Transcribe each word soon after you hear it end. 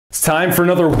It's time for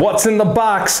another What's in the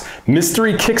Box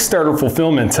mystery Kickstarter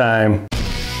fulfillment time.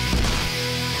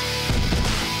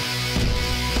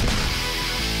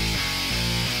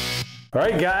 All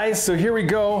right guys, so here we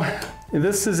go.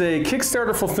 This is a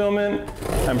Kickstarter fulfillment.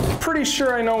 I'm pretty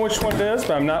sure I know which one it is,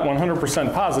 but I'm not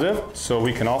 100% positive, so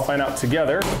we can all find out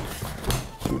together.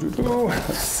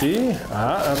 Let's see,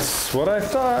 that's what I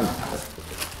thought.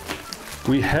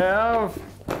 We have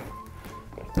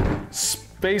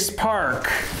Space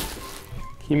Park,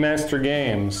 Keymaster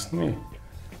Games.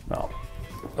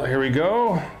 Here we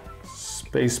go,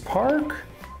 Space Park.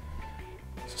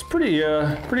 It's pretty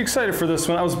excited for this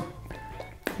one. I was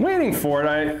waiting for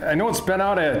it. I know it's been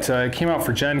out at, it came out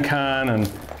for Gen Con and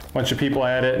a bunch of people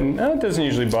had it, and it doesn't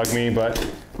usually bug me, but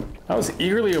I was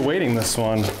eagerly awaiting this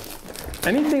one.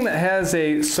 Anything that has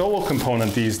a solo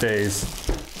component these days,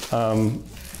 I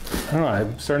don't know,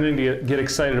 I'm starting to get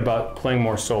excited about playing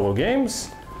more solo games.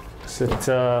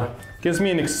 It gives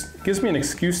me an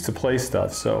excuse to play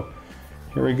stuff, so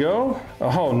here we go.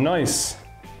 Oh, nice.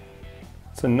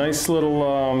 It's a nice little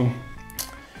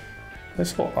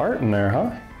art in there,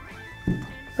 huh?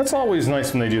 That's always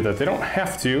nice when they do that. They don't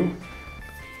have to.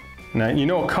 Now, you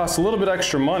know it costs a little bit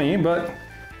extra money, but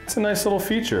it's a nice little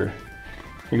feature.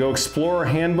 You go Explorer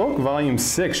Handbook, Volume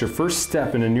 6, your first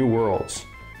step into new worlds.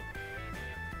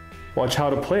 Watch how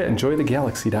to play at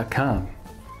enjoythegalaxy.com.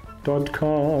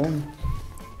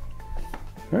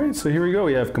 All right, so here we go.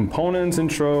 We have components,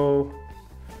 intro,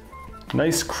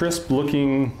 nice crisp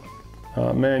looking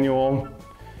manual.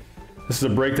 This is a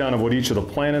breakdown of what each of the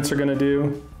planets are going to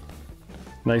do.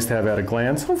 Nice to have at a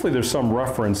glance. Hopefully there's some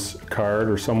reference card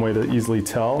or some way to easily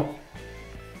tell.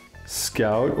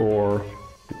 Scout or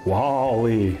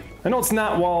Wally. I know it's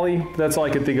not Wally, but that's all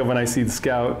I can think of when I see the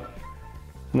Scout.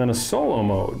 And then a solo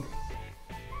mode.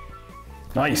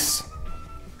 Nice.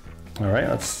 All right,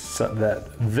 let's set that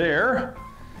there.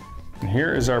 And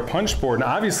here is our punch board. Now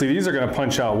obviously these are going to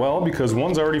punch out well because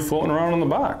one's already floating around in the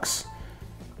box.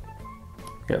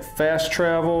 We got fast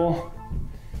travel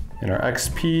and our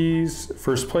XPs,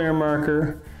 first player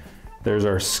marker. There's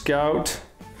our Scout.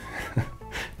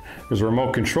 There's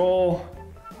remote control.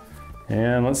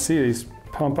 And let's see, these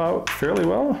pump out fairly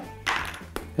well.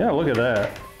 Yeah, look at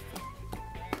that.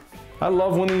 I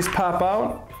love when these pop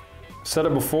out. Said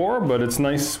it before, but it's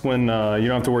nice when you don't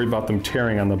have to worry about them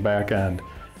tearing on the back end.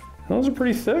 Those are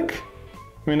pretty thick.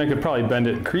 I mean, I could probably bend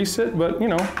it and crease it, but you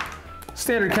know,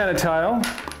 standard kind of tile.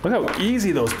 Look how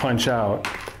easy those punch out.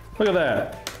 Look at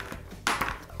that.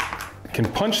 I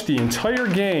can punch the entire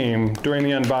game during the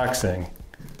unboxing.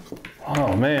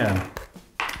 Oh man.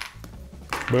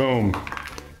 Boom.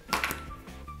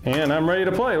 And I'm ready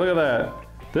to play. Look at that.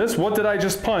 This, what did I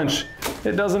just punch?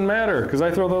 It doesn't matter because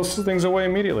I throw those things away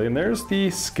immediately. And there's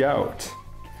the Scout.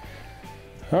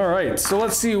 All right, so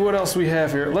let's see what else we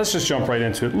have here. Let's just jump right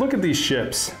into it. Look at these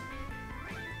ships.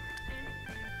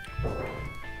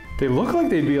 They look like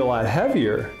they'd be a lot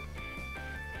heavier.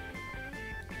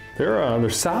 They're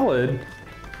solid,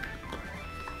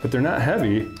 but they're not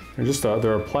heavy. They're just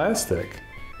they're a plastic.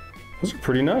 Those are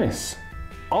pretty nice.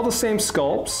 All the same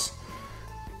sculpts.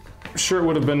 I'm sure it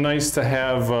would have been nice to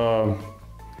have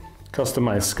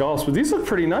customized sculpts, but these look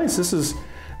pretty nice.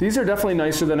 These are definitely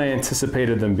nicer than I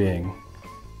anticipated them being.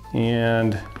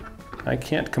 And I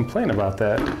can't complain about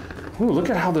that. Ooh, look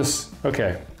at how this,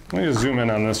 okay. Let me just zoom in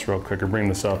on this real quick, or bring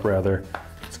this up rather.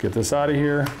 Let's get this out of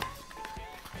here.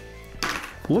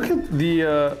 Look at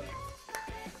the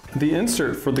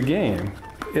insert for the game.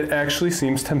 It actually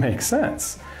seems to make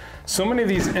sense. So many of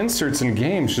these inserts in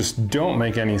games just don't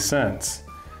make any sense.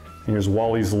 Here's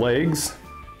Wally's legs.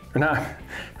 Or not,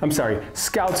 I'm sorry,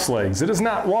 Scout's legs. It is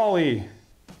not Wally.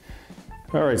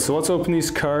 All right, so let's open these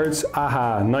cards.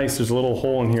 Aha, nice, there's a little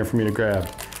hole in here for me to grab.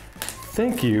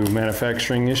 Thank you,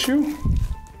 manufacturing issue.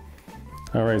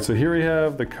 All right, so here we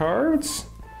have the cards.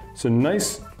 It's a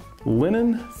nice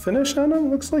linen finish on them,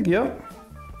 looks like, yep.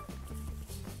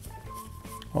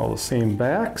 All the same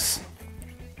backs.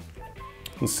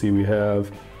 Let's see, we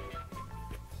have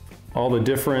all the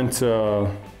different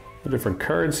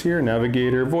cards here.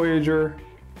 Navigator, Voyager,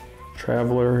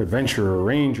 Traveler, Adventurer,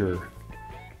 Ranger,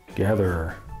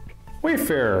 Gatherer,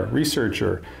 Wayfarer,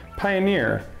 Researcher,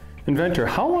 Pioneer, Inventor.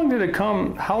 How long did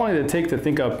it take to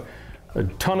think up a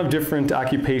ton of different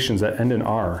occupations that end in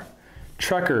R?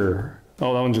 Trekker,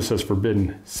 oh, that one just says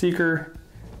Forbidden. Seeker,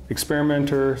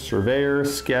 Experimenter, Surveyor,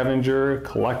 Scavenger,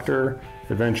 Collector,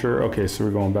 Adventurer. Okay, so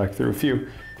we're going back through a few.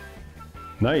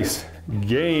 Nice.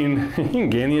 Gain, you can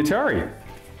gain the Atari.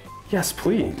 Yes,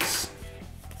 please.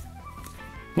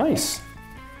 Nice.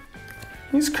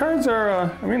 These cards are,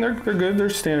 I mean, they're good. They're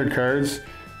standard cards,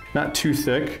 not too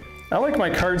thick. I like my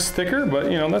cards thicker, but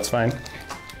you know, that's fine.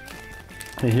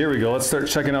 Hey, here we go. Let's start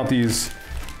checking out these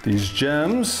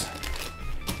gems.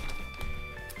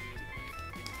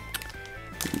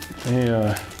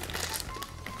 Hey,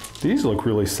 these look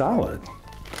really solid.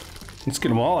 Let's get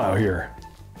them all out here.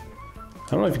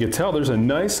 I don't know if you can tell, there's a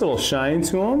nice little shine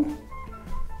to them.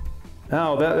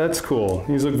 Oh, that's cool.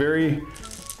 These look very,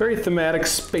 very thematic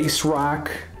space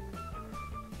rock.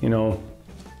 You know,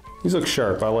 these look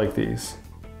sharp. I like these.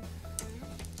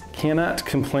 Cannot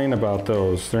complain about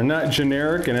those. They're not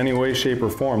generic in any way, shape, or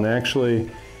form. They actually,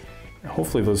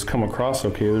 hopefully those come across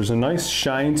okay. There's a nice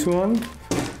shine to them,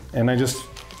 and I just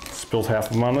spilled half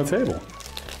of them on the table.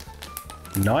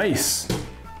 Nice.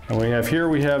 And we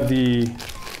have the,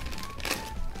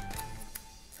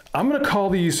 I'm gonna call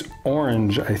these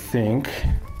orange, I think.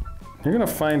 You're gonna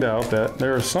find out that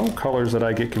there are some colors that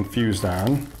I get confused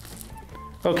on.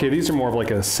 Okay, these are more of like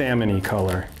a salmon-y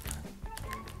color.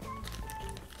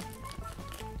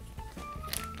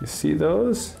 You see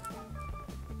those?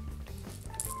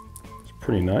 It's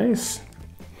pretty nice.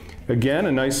 Again,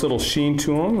 a nice little sheen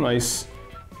to them. Nice,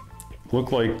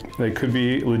 look like they could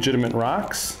be legitimate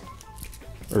rocks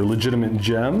or legitimate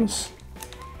gems.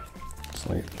 So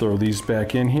let me throw these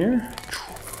back in here.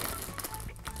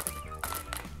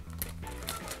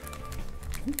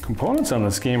 Components on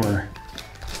this game are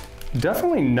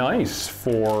definitely nice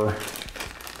for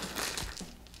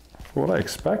what I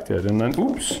expected. And then,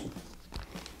 oops.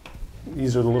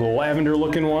 These are the little lavender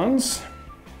looking ones.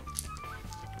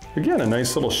 Again, a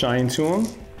nice little shine to them.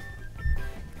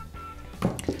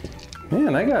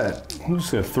 Man, I'm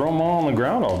just gonna throw them all on the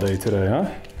ground all day today,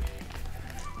 huh?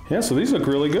 Yeah, so these look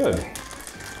really good.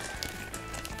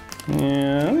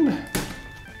 And,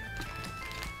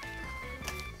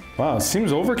 wow, it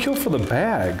seems overkill for the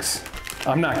bags.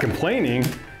 I'm not complaining.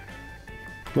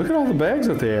 Look at all the bags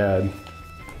that they add.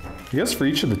 I guess for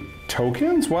each of the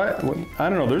tokens? What? I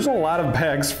don't know, there's a lot of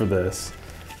bags for this.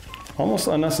 Almost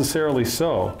unnecessarily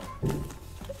so.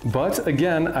 But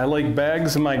again, I like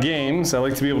bags in my games. I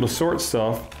like to be able to sort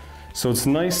stuff. So it's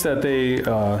nice that they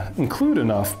include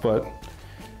enough, but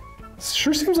it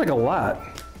sure seems like a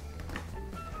lot.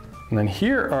 And then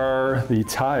here are the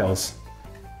tiles.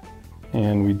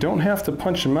 And we don't have to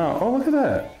punch them out. Oh, look at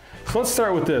that. So let's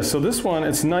start with this. So this one,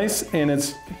 it's nice and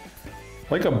it's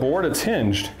like a board, it's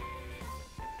hinged.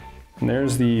 And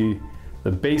there's the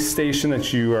base station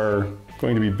that you are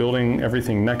going to be building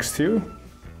everything next to.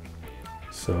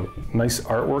 So nice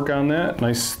artwork on that,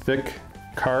 nice thick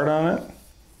card on it.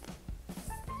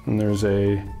 And there's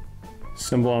a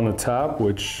symbol on the top,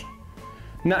 which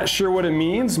not sure what it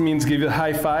means. It means give you a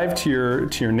high five to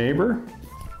your neighbor.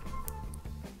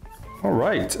 All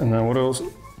right, and then what else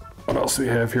do we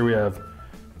have here? We have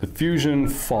the Fusion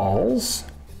Falls.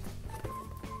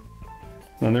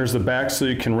 And there's the back so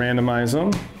you can randomize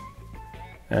them.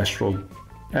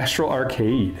 Astral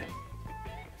Arcade.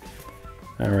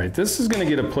 All right, this is gonna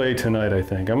get a play tonight, I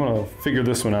think. I'm gonna figure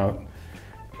this one out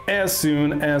as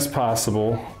soon as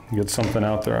possible. Get something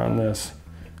out there on this.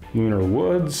 Lunar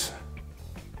Woods.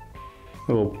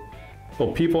 Little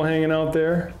people hanging out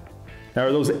there. Now,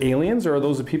 are those aliens or are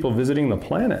those the people visiting the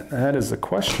planet? That is the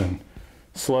question.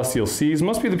 Celestial Seas.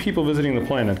 Must be the people visiting the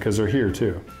planet because they're here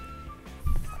too.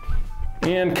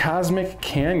 And Cosmic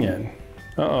Canyon.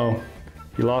 Uh-oh,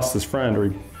 he lost his friend or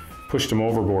he pushed him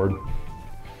overboard.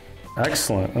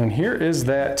 Excellent, and here is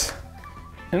that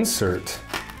insert.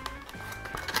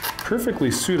 Perfectly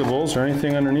suitable. Is there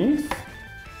anything underneath?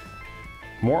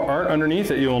 More art underneath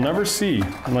that you'll never see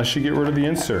unless you get rid of the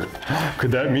insert.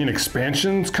 Could that mean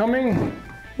expansion's coming?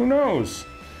 Who knows?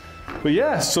 But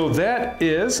yeah, so that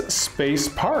is Space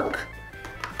Park.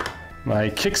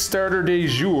 My Kickstarter du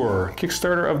jour,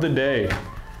 Kickstarter of the day.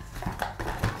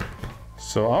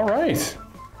 So all right,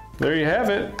 there you have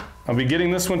it. I'll be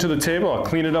getting this one to the table. I'll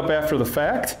clean it up after the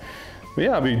fact. But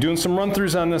yeah, I'll be doing some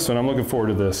run-throughs on this one. I'm looking forward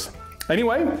to this.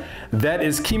 Anyway, that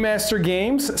is Keymaster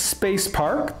Games Space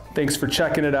Park. Thanks for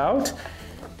checking it out.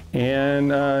 And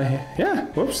yeah,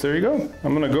 whoops, there you go.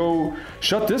 I'm gonna go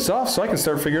shut this off so I can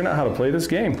start figuring out how to play this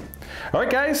game. All right,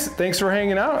 guys, thanks for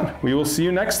hanging out. We will see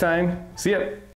you next time. See ya.